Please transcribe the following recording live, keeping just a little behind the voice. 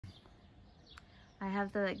I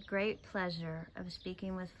have the great pleasure of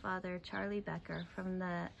speaking with Father Charlie Becker from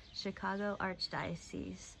the Chicago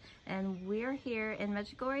Archdiocese. And we're here in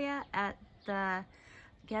Medjugorje at the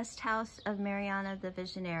guest house of Marian the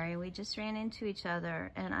Visionary. We just ran into each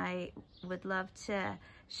other, and I would love to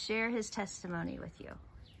share his testimony with you.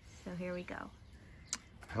 So here we go.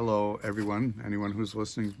 Hello, everyone, anyone who's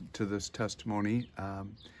listening to this testimony.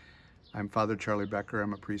 I'm Father Charlie Becker.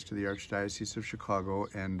 I'm a priest of the Archdiocese of Chicago,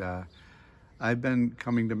 and I've been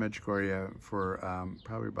coming to Medjugorje for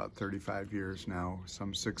probably about 35 years now,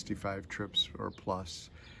 some 65 trips or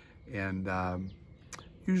plus, and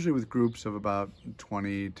usually with groups of about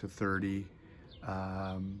 20 to 30,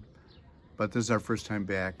 but this is our first time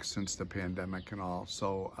back since the pandemic and all,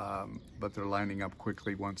 so, but they're lining up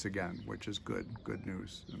quickly once again, which is good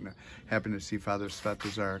news. And happened to see Father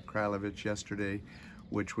Svetozar Kraljevic yesterday,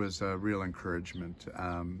 which was a real encouragement,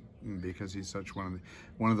 because he's such one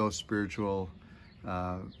of those spiritual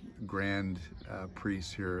grand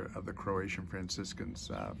priests here of the Croatian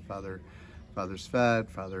Franciscans. Father Svet,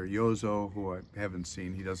 Father Jozo, who I haven't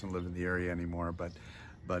seen. He doesn't live in the area anymore, but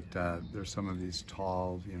there's some of these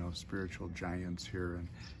tall, spiritual giants here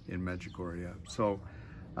in Medjugorje. So,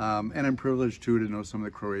 and I'm privileged too to know some of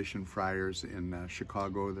the Croatian friars in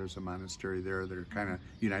Chicago. There's a monastery there. They're kind of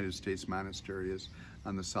United States monastery is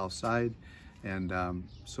on the south side. And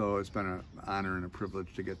so it's been an honor and a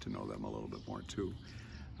privilege to get to know them a little bit more too.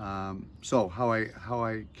 So how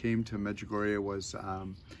I came to Medjugorje was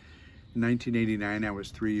in 1989. I was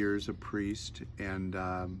 3 years a priest, and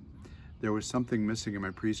there was something missing in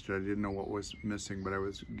my priesthood. I didn't know what was missing, but I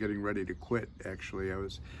was getting ready to quit. Actually,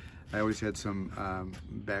 I always had some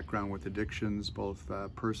background with addictions, both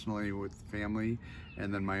personally with family,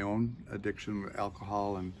 and then my own addiction with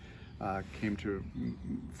alcohol, and came to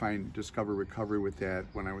discover recovery with that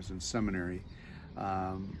when I was in seminary.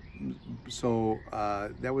 So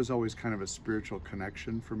that was always kind of a spiritual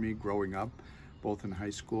connection for me growing up, both in high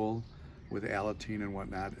school with Alateen and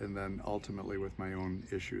whatnot, and then ultimately with my own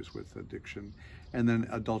issues with addiction, and then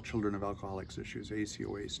adult children of alcoholics issues,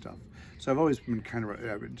 ACOA stuff. So I've always been kind of,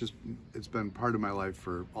 it's been part of my life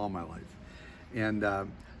for all my life. And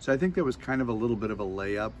so I think that was kind of a little bit of a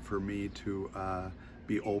layup for me to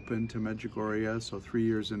be open to Medjugorje. So 3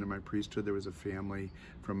 years into my priesthood, there was a family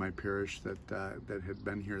from my parish that had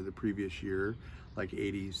been here the previous year, like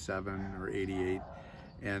 87 or 88,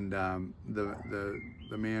 and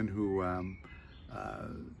the man who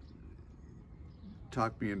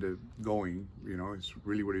talked me into going, it's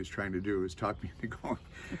really what he was trying to do, is talk me into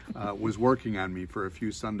going, was working on me for a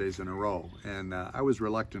few Sundays in a row, and I was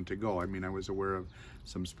reluctant to go. I mean, I was aware of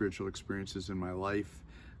some spiritual experiences in my life.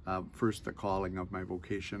 First, the calling of my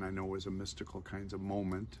vocation, I know, was a mystical kinds of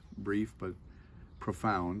moment, brief but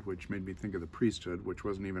profound, which made me think of the priesthood, which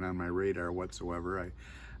wasn't even on my radar whatsoever.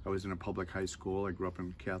 I was in a public high school. I grew up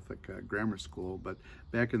in Catholic grammar school, but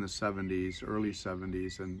back in the 70s, early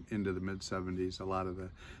 70s and into the mid 70s, a lot of the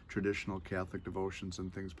traditional Catholic devotions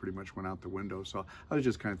and things pretty much went out the window. So I was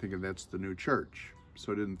just kind of thinking that's the new church.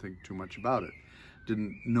 So I didn't think too much about it.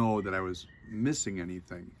 Didn't know that I was missing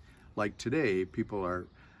anything. Like today, people are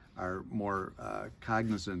more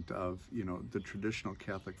cognizant of the traditional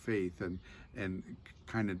Catholic faith and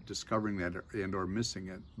kind of discovering that and or missing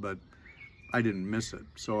it, but I didn't miss it.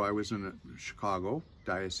 So I was in a Chicago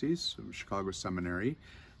diocese, Chicago seminary,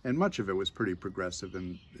 and much of it was pretty progressive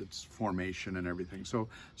in its formation and everything. So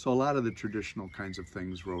a lot of the traditional kinds of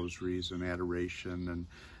things, rosaries and adoration, and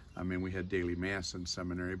I mean, we had daily mass in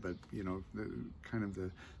seminary, but kind of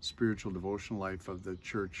the spiritual devotional life of the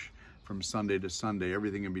church from Sunday to Sunday,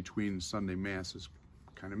 everything in between Sunday mass is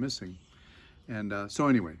kind of missing. And so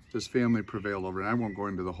anyway, this family prevailed over, and I won't go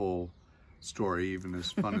into the whole story, even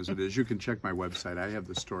as fun as it is. You can check my website. I have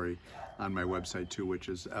the story on my website too, which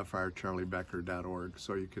is frcharliebecker.org,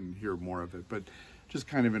 so you can hear more of it. But just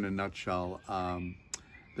kind of in a nutshell,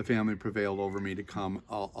 the family prevailed over me to come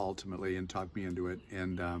ultimately and talk me into it,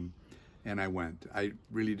 and I went. I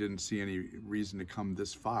really didn't see any reason to come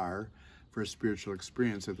this far for a spiritual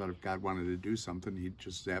experience. I thought if God wanted to do something, he'd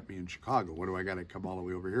just zap me in Chicago. What do I got to come all the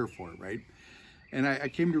way over here for, right? And I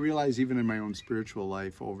came to realize, even in my own spiritual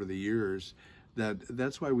life over the years,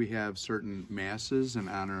 that's why we have certain masses in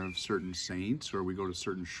honor of certain saints, or we go to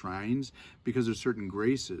certain shrines, because there's certain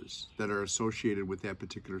graces that are associated with that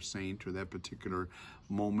particular saint or that particular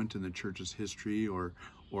moment in the church's history or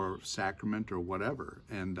sacrament or whatever.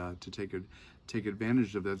 And to take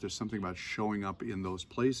advantage of that, there's something about showing up in those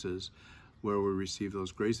places where we receive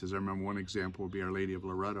those graces. I remember one example would be Our Lady of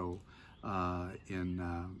Loreto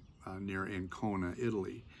near Ancona,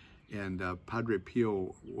 Italy. And Padre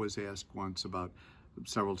Pio was asked once about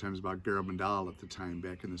several times about Garabandal at the time,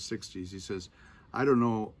 back in the 60s. He says, I don't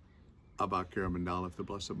know about Garabandal if the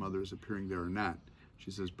Blessed Mother is appearing there or not.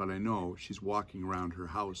 She says, but I know she's walking around her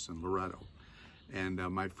house in Loretto. And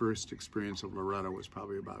my first experience of Loretto was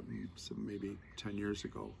probably about maybe 10 years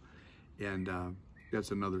ago. And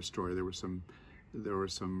that's another story. There were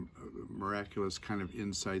some miraculous kind of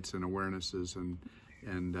insights and awarenesses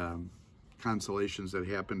and consolations that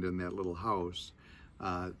happened in that little house,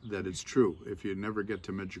 that it's true. If you never get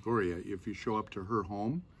to Medjugorje, if you show up to her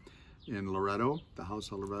home in Loretto, the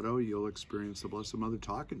house of Loretto, you'll experience the Blessed Mother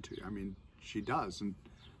talking to you. I mean, she does, and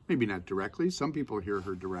maybe not directly. Some people hear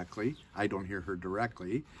her directly. I don't hear her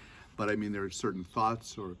directly, but I mean, there are certain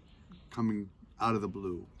thoughts or coming out of the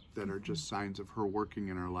blue that are just signs of her working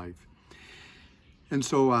in our life. And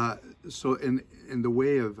so, so in the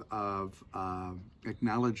way of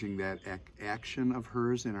acknowledging that action of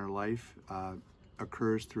hers in our life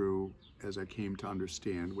occurs through, as I came to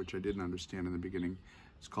understand, which I didn't understand in the beginning,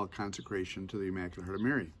 it's called consecration to the Immaculate Heart of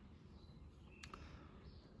Mary.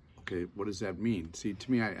 Okay, what does that mean? See,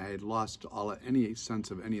 to me, I had lost any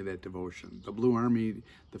sense of any of that devotion. The Blue Army,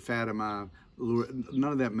 the Fatima,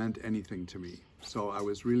 none of that meant anything to me. So I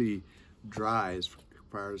was really dry as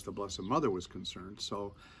far as the Blessed Mother was concerned.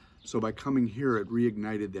 So by coming here, it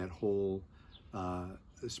reignited that whole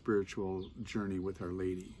spiritual journey with Our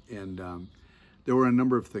Lady. And there were a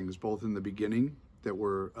number of things, both in the beginning that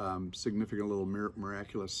were significant little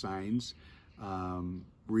miraculous signs,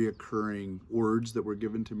 reoccurring words that were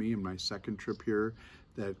given to me in my second trip here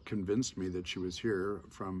that convinced me that she was here,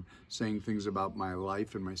 from saying things about my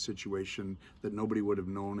life and my situation that nobody would have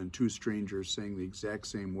known, and two strangers saying the exact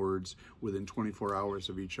same words within 24 hours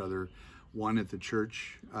of each other, one at the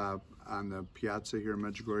church on the piazza here in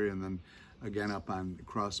Medjugorje, and then again up on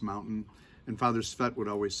Cross Mountain. And Father Svet would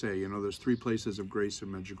always say, you know, there's three places of grace in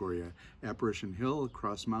Medjugorje: Apparition Hill,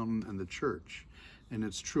 Cross Mountain, and the church. And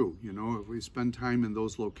it's true, you know, if we spend time in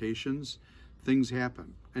those locations, things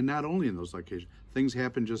happen. And not only in those locations, things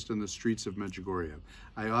happen just in the streets of Medjugorje.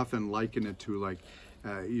 I often liken it to, like,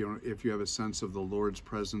 you know, if you have a sense of the Lord's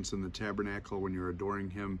presence in the tabernacle when you're adoring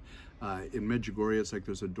him, in Medjugorje, it's like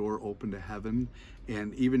there's a door open to heaven.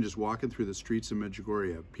 And even just walking through the streets of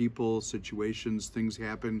Medjugorje, people, situations, things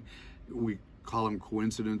happen. We call them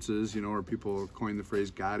coincidences, you know, or people coin the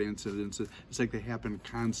phrase God incidents. It's like they happen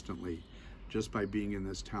constantly, just by being in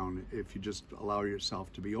this town, if you just allow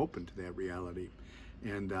yourself to be open to that reality.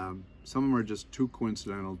 And some of them are just too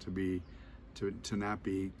coincidental to not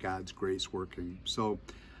be God's grace working. So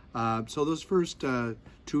those first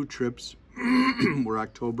two trips were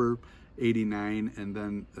October '89 and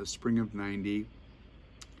then spring of '90.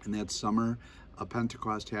 And that summer, a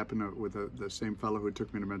Pentecost happened with the same fellow who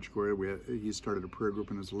took me to Medjugorje. He started a prayer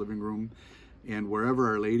group in his living room. And wherever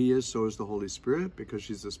Our Lady is, so is the Holy Spirit, because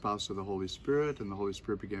she's the spouse of the Holy Spirit. And the Holy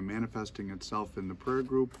Spirit began manifesting itself in the prayer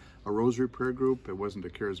group, a rosary prayer group. It wasn't a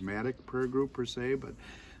charismatic prayer group per se,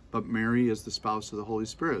 but Mary is the spouse of the Holy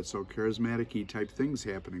Spirit. So charismatic-y type things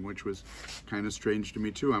happening, which was kind of strange to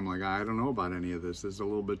me too. I'm like, I don't know about any of this. This is a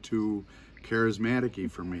little bit too charismatic-y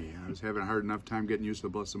for me. I was having a hard enough time getting used to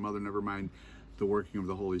the Blessed Mother, never mind the working of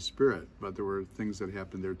the Holy Spirit. But there were things that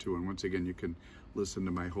happened there too. And once again, you can listen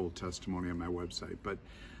to my whole testimony on my website. But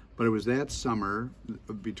it was that summer,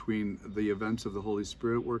 between the events of the Holy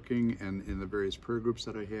Spirit working and in the various prayer groups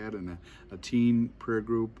that I had, and a teen prayer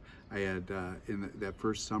group I had in that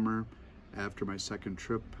first summer after my second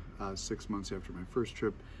trip, 6 months after my first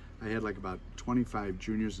trip, I had like about 25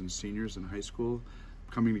 juniors and seniors in high school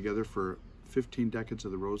coming together for 15 decades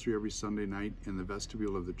of the Rosary every Sunday night in the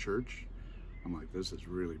vestibule of the church. I'm like, this is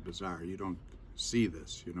really bizarre. You don't see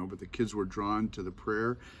this, you know, but the kids were drawn to the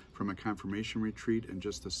prayer from a confirmation retreat, and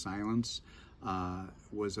just the silence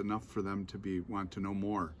was enough for them to want to know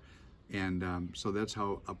more. And so that's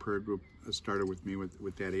how a prayer group started with me,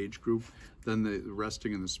 with that age group. Then the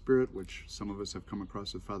resting in the Spirit, which some of us have come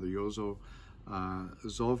across with Father Jozo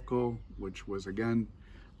Zovko, which was, again,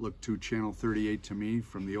 looked to Channel 38 to me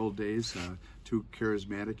from the old days, too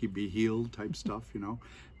charismatic, be healed type stuff, you know.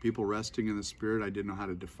 People resting in the Spirit, I didn't know how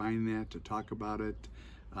to define that, to talk about it.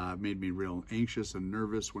 Made me real anxious and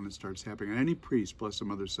nervous when it starts happening. And any priest, Blessed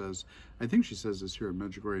Mother says, I think she says this here in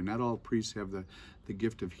Medjugorje, not all priests have the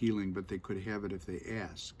gift of healing, but they could have it if they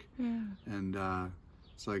ask. Yeah. And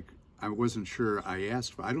it's like, I wasn't sure I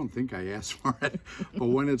asked for it. I don't think I asked for it. But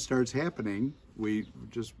when it starts happening, we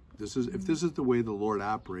just, if this is the way the Lord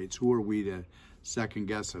operates, who are we to second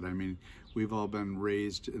guess it? I mean, we've all been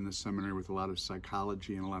raised in the seminary with a lot of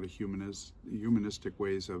psychology and a lot of humanistic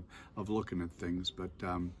ways of looking at things. But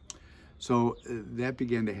so that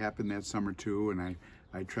began to happen that summer too, and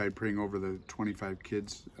I tried praying over the 25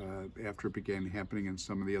 kids after it began happening in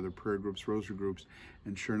some of the other prayer groups, rosary groups,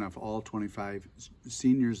 and sure enough, all 25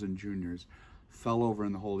 seniors and juniors fell over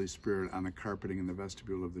in the Holy Spirit on the carpeting in the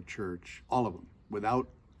vestibule of the church, all of them, without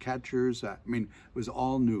catchers. I mean, it was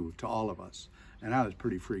all new to all of us, and I was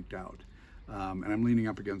pretty freaked out. And I'm leaning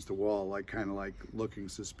up against the wall, like kind of like looking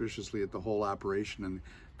suspiciously at the whole operation, and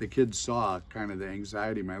the kids saw kind of the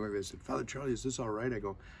anxiety in my look. They said, "Father Charlie, is this all right?"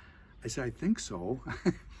 I said, "I think so."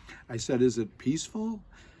 I said, "Is it peaceful?"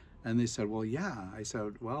 And they said, "Well, yeah." I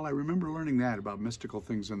said, "Well, I remember learning that about mystical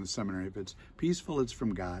things in the seminary. If it's peaceful, it's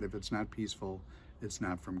from God. If it's not peaceful, it's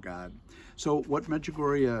not from God." So what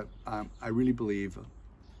Medjugorje, I really believe,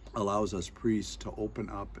 allows us priests to open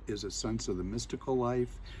up is a sense of the mystical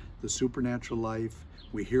life, the supernatural life.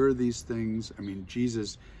 We hear these things. I mean,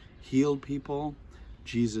 Jesus healed people.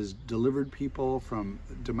 Jesus delivered people from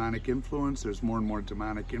demonic influence. There's more and more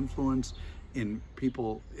demonic influence in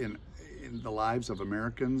people, in the lives of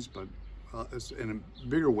Americans, but in a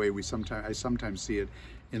bigger way, I sometimes see it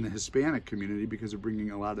in the Hispanic community, because they're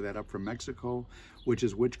bringing a lot of that up from Mexico, which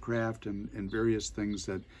is witchcraft and various things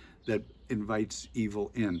that invites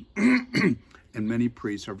evil in. And many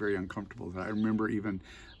priests are very uncomfortable with that. I remember even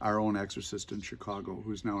our own exorcist in Chicago,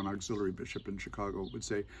 who's now an auxiliary bishop in Chicago, would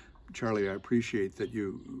say, "Charlie, I appreciate that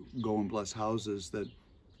you go and bless houses that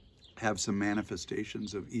have some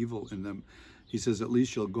manifestations of evil in them." He says, "At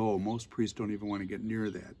least you'll go. Most priests don't even want to get near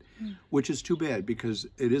that," which is too bad, because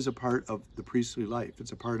it is a part of the priestly life.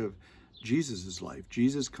 It's a part of Jesus's life.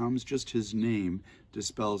 Jesus comes, just his name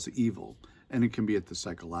dispels evil. And it can be at the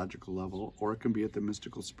psychological level, or it can be at the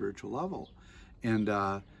mystical, spiritual level. And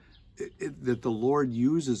that the Lord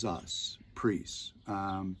uses us, priests.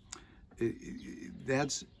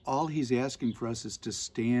 That's all he's asking for us, is to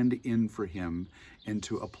stand in for him and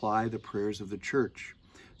to apply the prayers of the church.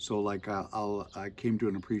 So like I came to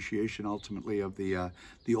an appreciation ultimately of the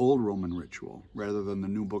old Roman ritual rather than the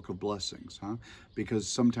new book of blessings, because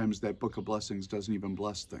sometimes that book of blessings doesn't even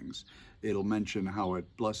bless things. It'll mention how it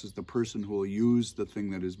blesses the person who will use the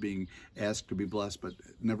thing that is being asked to be blessed, but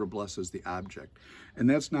never blesses the object. And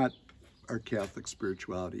that's not our Catholic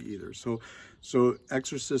spirituality either. So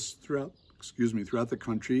exorcists throughout the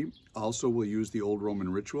country also will use the old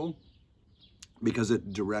Roman ritual, because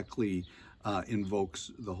it directly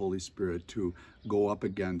invokes the Holy Spirit to go up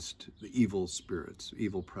against the evil spirits,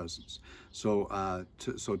 evil presence. So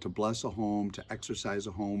to bless a home, to exorcise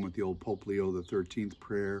a home with the old Pope Leo XIII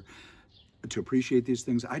prayer, to appreciate these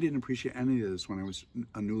things. I didn't appreciate any of this when I was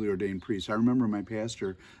a newly ordained priest. I remember my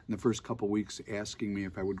pastor in the first couple weeks asking me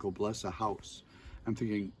if I would go bless a house. I'm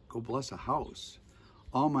thinking, go bless a house?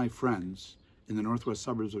 All my friends in the northwest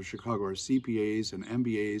suburbs of Chicago are CPAs and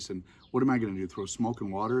MBAs, and what am I going to do, throw smoke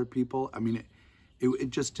and water at people? I mean, it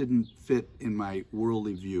just didn't fit in my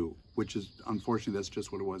worldly view, which is, unfortunately, that's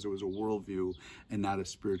just what it was. It was a worldview and not a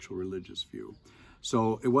spiritual religious view.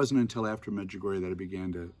 So it wasn't until after Medjugorje that I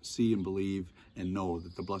began to see and believe and know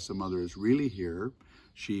that the Blessed Mother is really here.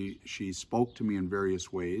 She spoke to me in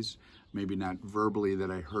various ways, maybe not verbally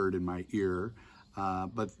that I heard in my ear,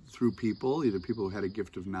 but through people, either people who had a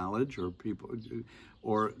gift of knowledge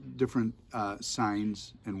or different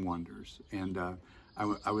signs and wonders. And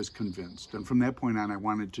I was convinced. And from that point on, I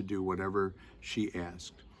wanted to do whatever she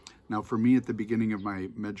asked. Now, for me, at the beginning of my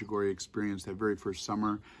Medjugorje experience, that very first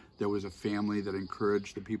summer, there was a family that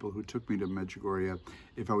encouraged the people who took me to Medjugorje,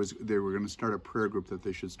 they were going to start a prayer group, that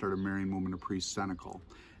they should start a Marian Movement of Priests Cenacle.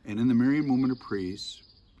 And in the Marian Movement of Priests,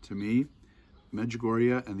 to me,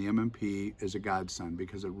 Medjugorje and the MMP is a godsend,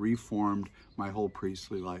 because it reformed my whole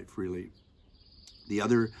priestly life, really. The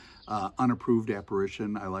other unapproved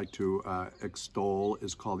apparition I like to extol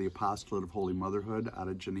is called the Apostolate of Holy Motherhood out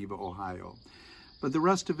of Geneva, Ohio. But the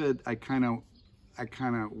rest of it, I kind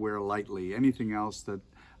of wear lightly. Anything else that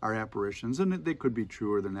are apparitions, and they could be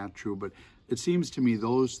true or they're not true, but it seems to me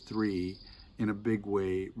those three, in a big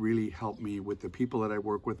way, really help me with the people that I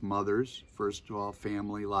work with, mothers, first of all,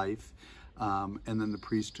 family life, and then the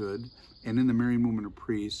priesthood. And in the Marian Movement of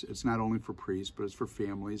Priests, it's not only for priests, but it's for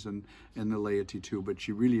families and the laity too. But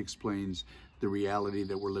she really explains the reality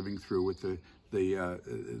that we're living through with the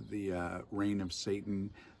reign of Satan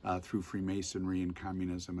through Freemasonry and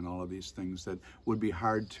communism and all of these things that would be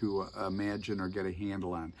hard to imagine or get a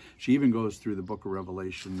handle on. She even goes through the book of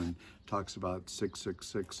Revelation and talks about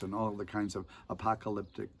 666 and all the kinds of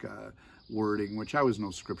apocalyptic wording, which I was no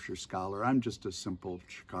scripture scholar. I'm just a simple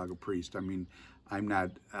Chicago priest. I mean, I'm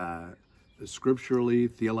not scripturally,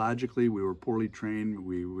 theologically, we were poorly trained.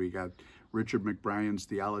 We got Richard McBrien's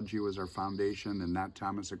theology was our foundation and not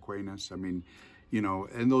Thomas Aquinas. I mean, you know,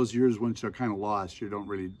 and those years once you're kind of lost, you don't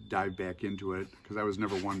really dive back into it, because I was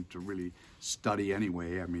never one to really study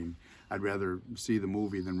anyway. I mean, I'd rather see the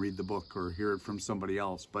movie than read the book or hear it from somebody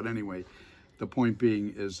else. But anyway, the point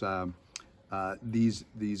being is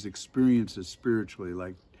these experiences spiritually,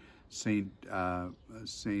 like Saint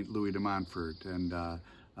Louis de Montfort and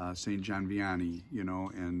Saint John Vianney, you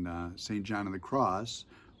know, and Saint John of the Cross,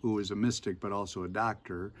 who is a mystic but also a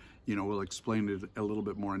doctor, you know, will explain it a little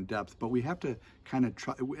bit more in depth. But we have to kind of,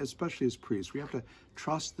 especially as priests, we have to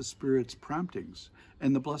trust the Spirit's promptings.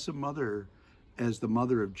 And the Blessed Mother, as the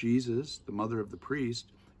mother of Jesus, the mother of the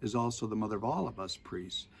priest, is also the mother of all of us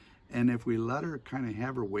priests. And if we let her kind of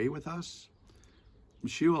have her way with us,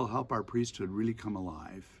 she will help our priesthood really come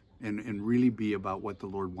alive and really be about what the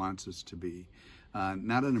Lord wants us to be.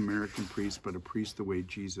 Not an American priest, but a priest the way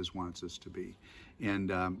Jesus wants us to be.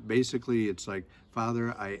 And basically, it's like,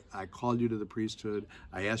 Father, I called you to the priesthood.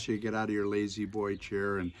 I asked you to get out of your lazy boy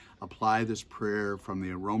chair and apply this prayer from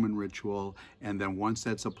the Roman ritual. And then once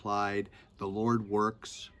that's applied, the Lord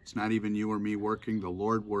works. It's not even you or me working. The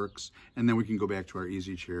Lord works. And then we can go back to our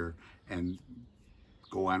easy chair and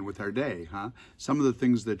go on with our day, huh? Some of the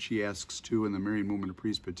things that she asks too in the Marian Movement of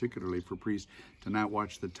Priests, particularly for priests, to not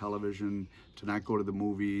watch the television, to not go to the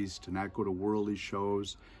movies, to not go to worldly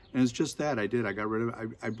shows. And it's just that I got rid of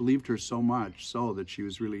it. I believed her so much so that she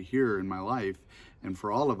was really here in my life, and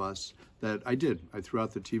for all of us, that I did. I threw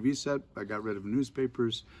out the TV set. I got rid of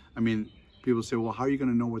newspapers. I mean, people say, well, how are you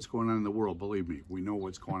going to know what's going on in the world? Believe me, we know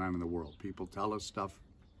what's going on in the world. People tell us stuff.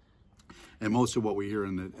 And most of what we hear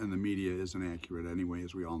in the media isn't accurate anyway,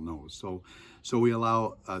 as we all know. So we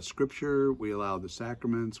allow Scripture, we allow the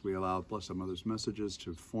sacraments, we allow Blessed Mother's messages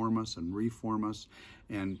to form us and reform us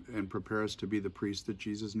and prepare us to be the priest that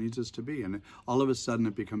Jesus needs us to be. And all of a sudden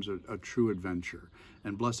it becomes a true adventure.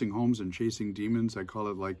 And blessing homes and chasing demons, I call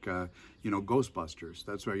it like, you know, Ghostbusters.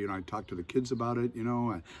 That's why, you know, I talk to the kids about it, you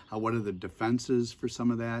know, what are the defenses for some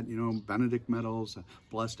of that, you know, Benedict medals,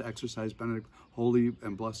 blessed exercise, Benedict, holy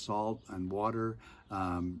and blessed salt and water,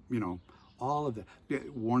 you know, all of that.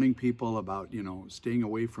 Warning people about, you know, staying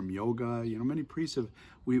away from yoga. You know, many priests have,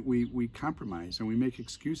 we compromise and we make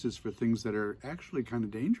excuses for things that are actually kind of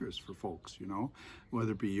dangerous for folks, you know,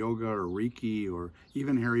 whether it be yoga or Reiki or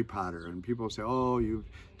even Harry Potter. And people say, oh, you've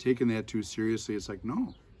taken that too seriously. It's like,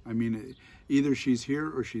 no. I mean, either she's here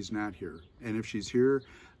or she's not here. And if she's here,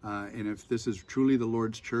 and if this is truly the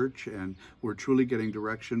Lord's church and we're truly getting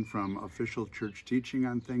direction from official church teaching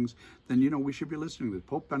on things, then, you know, we should be listening to it.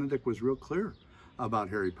 Pope Benedict was real clear about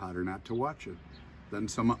Harry Potter, not to watch it. Then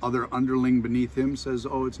some other underling beneath him says,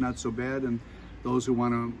 oh, it's not so bad. And those who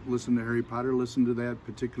want to listen to Harry Potter, listen to that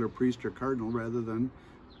particular priest or cardinal rather than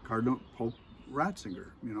Cardinal Pope Ratzinger,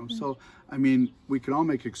 you know. So, I mean, we can all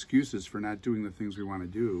make excuses for not doing the things we want to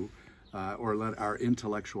do, or let our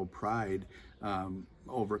intellectual pride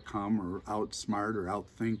overcome or outsmart or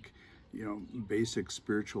outthink, you know, basic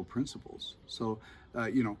spiritual principles. So,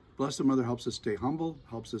 you know, Blessed Mother helps us stay humble,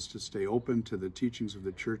 helps us to stay open to the teachings of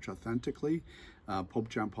the church authentically. Pope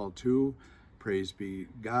John Paul II, praise be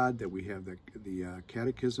God that we have the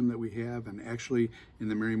catechism that we have. And actually, in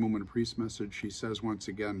the Marian Movement of Priests message, she says once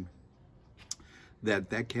again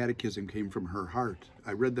that catechism came from her heart.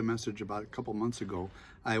 I read the message about a couple months ago.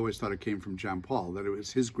 I always thought it came from John Paul, that it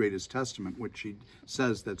was his greatest testament, which she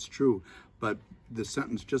says that's true. But the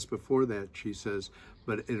sentence just before that, she says,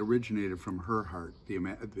 but it originated from her heart,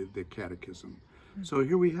 the catechism. Mm-hmm. So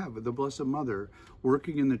here we have the Blessed Mother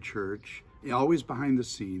working in the church, always behind the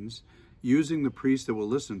scenes, using the priests that will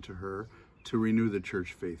listen to her to renew the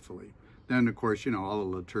church faithfully. Then, of course, you know, all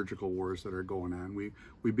the liturgical wars that are going on,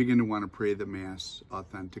 we begin to want to pray the Mass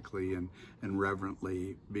authentically and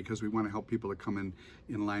reverently, because we want to help people to come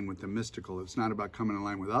in line with the mystical. It's not about coming in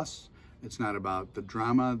line with us. It's not about the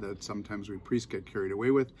drama that sometimes we priests get carried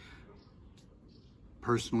away with.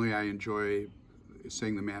 Personally, I enjoy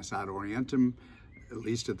saying the Mass ad orientem, at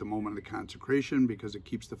least at the moment of the consecration, because it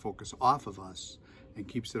keeps the focus off of us and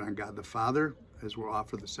keeps it on God the Father, as we'll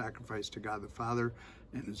offer the sacrifice to God the Father,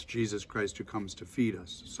 and it's Jesus Christ who comes to feed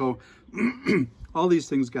us. So all these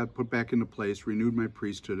things got put back into place, renewed my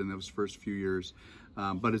priesthood in those first few years,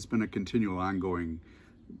 but it's been a continual ongoing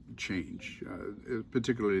change,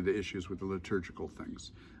 particularly the issues with the liturgical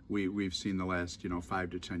things. We've seen the last, you know, 5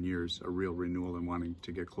 to 10 years a real renewal in wanting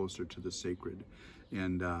to get closer to the sacred,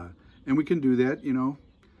 and we can do that, you know,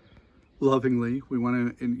 lovingly. We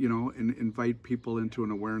want to, you know, invite people into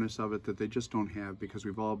an awareness of it that they just don't have, because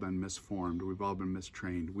we've all been misformed. We've all been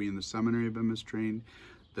mistrained. We in the seminary have been mistrained.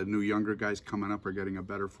 The new younger guys coming up are getting a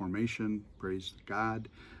better formation. Praise God.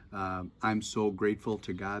 I'm so grateful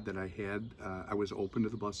to God that I was open to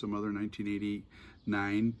the Blessed Mother in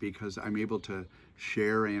 1989, because I'm able to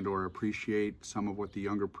share and or appreciate some of what the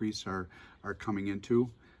younger priests are coming into,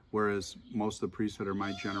 whereas most of the priests that are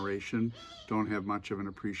my generation don't have much of an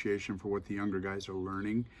appreciation for what the younger guys are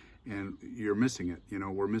learning, and you're missing it.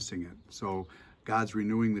 We're missing it. So God's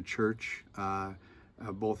renewing the church,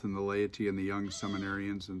 both in the laity and the young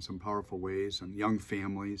seminarians in some powerful ways, and young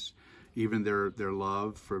families, even their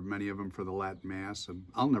love for many of them for the Latin Mass. And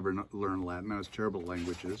I'll never learn Latin. I was terrible at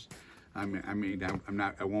languages. I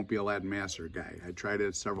won't be a Latin Masser guy. I tried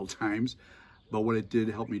it several times, but what it did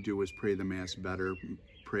help me do was pray the Mass better,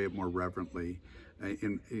 pray it more reverently,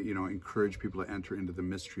 encourage people to enter into the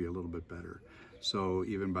mystery a little bit better. So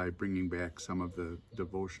even by bringing back some of the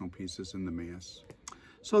devotional pieces in the Mass.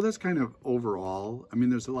 So that's kind of overall.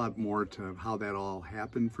 There's a lot more to how that all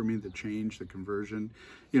happened for me, the change, the conversion.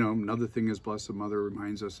 Another thing is Blessed Mother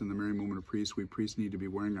reminds us in the Mary Movement of Priests, we priests need to be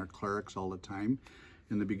wearing our clerics all the time.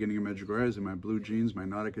 In the beginning of Medjugorje, I was in my blue jeans, my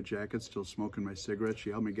Nautica jacket, still smoking my cigarette. She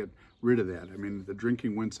helped me get rid of that. The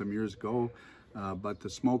drinking went some years ago, but the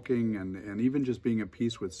smoking and even just being at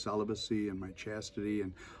peace with celibacy and my chastity,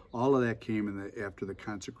 and all of that came after the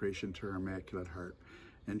consecration to her Immaculate Heart.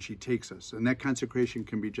 And she takes us, and that consecration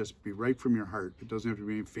can be right from your heart. It doesn't have to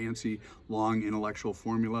be any fancy, long intellectual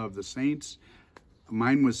formula of the saints.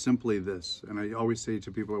 Mine was simply this, and I always say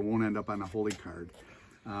to people, it won't end up on a holy card.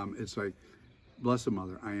 It's like, Blessed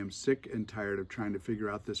Mother, I am sick and tired of trying to figure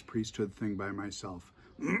out this priesthood thing by myself.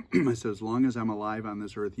 I said, as long as I'm alive on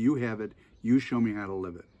this earth, you have it, you show me how to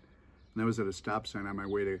live it. And I was at a stop sign on my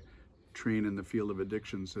way to train in the field of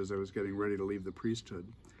addictions as I was getting ready to leave the priesthood.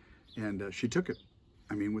 And she took it.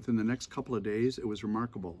 Within the next couple of days, it was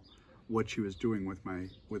remarkable what she was doing with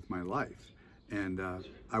my life. And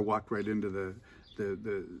I walked right into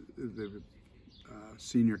the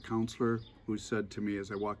senior counselor, who said to me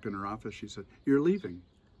as I walked in her office, she said, "You're leaving."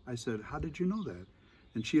 I said, "How did you know that?"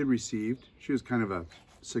 And she was kind of a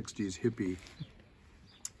 60s hippie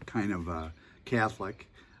kind of Catholic,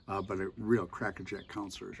 but a real crackerjack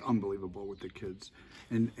counselor, unbelievable with the kids.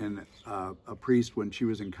 And a priest, when she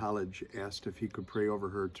was in college, asked if he could pray over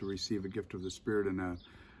her to receive a gift of the Spirit in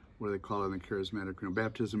what do they call it in the charismatic,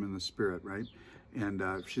 baptism in the Spirit, right? And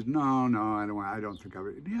she said, no, I don't think I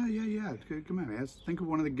would. Yeah, come on, think of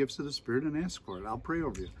one of the gifts of the Spirit and ask for it. I'll pray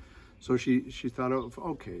over you. So she thought of,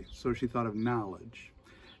 okay, so she thought of knowledge.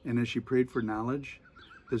 And as she prayed for knowledge,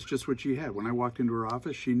 that's just what she had. When I walked into her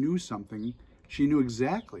office, she knew something. She knew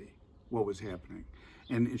exactly what was happening.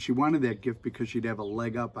 And she wanted that gift because she'd have a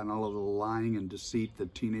leg up on all of the lying and deceit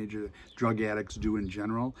that teenager drug addicts do in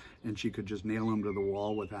general. And she could just nail them to the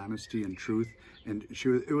wall with honesty and truth. And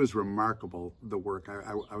it was remarkable, the work.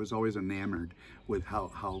 I was always enamored with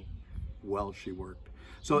how well she worked.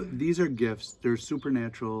 So these are gifts. They're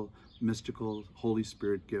supernatural, mystical, Holy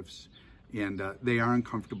Spirit gifts. And they are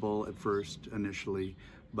uncomfortable at first, initially.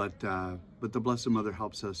 But the Blessed Mother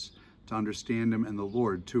helps us to understand them, and the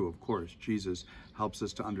Lord too, of course. Jesus helps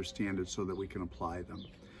us to understand it so that we can apply them.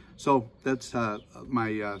 So that's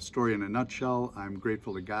my story in a nutshell. I'm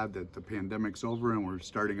grateful to God that the pandemic's over and we're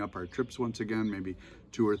starting up our trips once again, maybe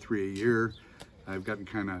 2 or 3 a year. I've gotten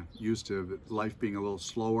kind of used to life being a little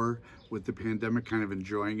slower with the pandemic, kind of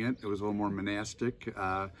enjoying it. It was a little more monastic,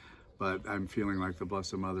 but I'm feeling like the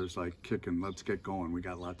Blessed Mother's like kicking, let's get going. We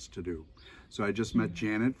got lots to do. So I just met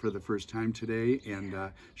Janet for the first time today, and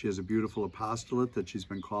she has a beautiful apostolate that she's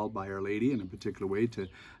been called by Our Lady in a particular way to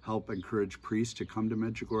help encourage priests to come to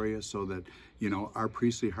Medjugorje so that, our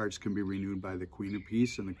priestly hearts can be renewed by the Queen of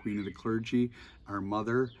Peace and the Queen of the Clergy, our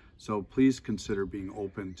Mother. So please consider being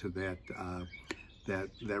open to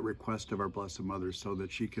that request of our Blessed Mother so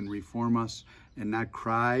that she can reform us and not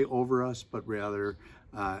cry over us, but rather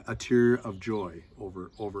a tear of joy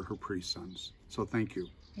over her priest sons. So thank you,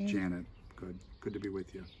 Janet. Good to be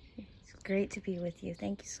with you. It's great to be with you.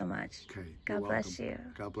 Thank you so much. Okay. God bless you.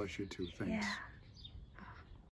 God bless you too. Thanks. Yeah.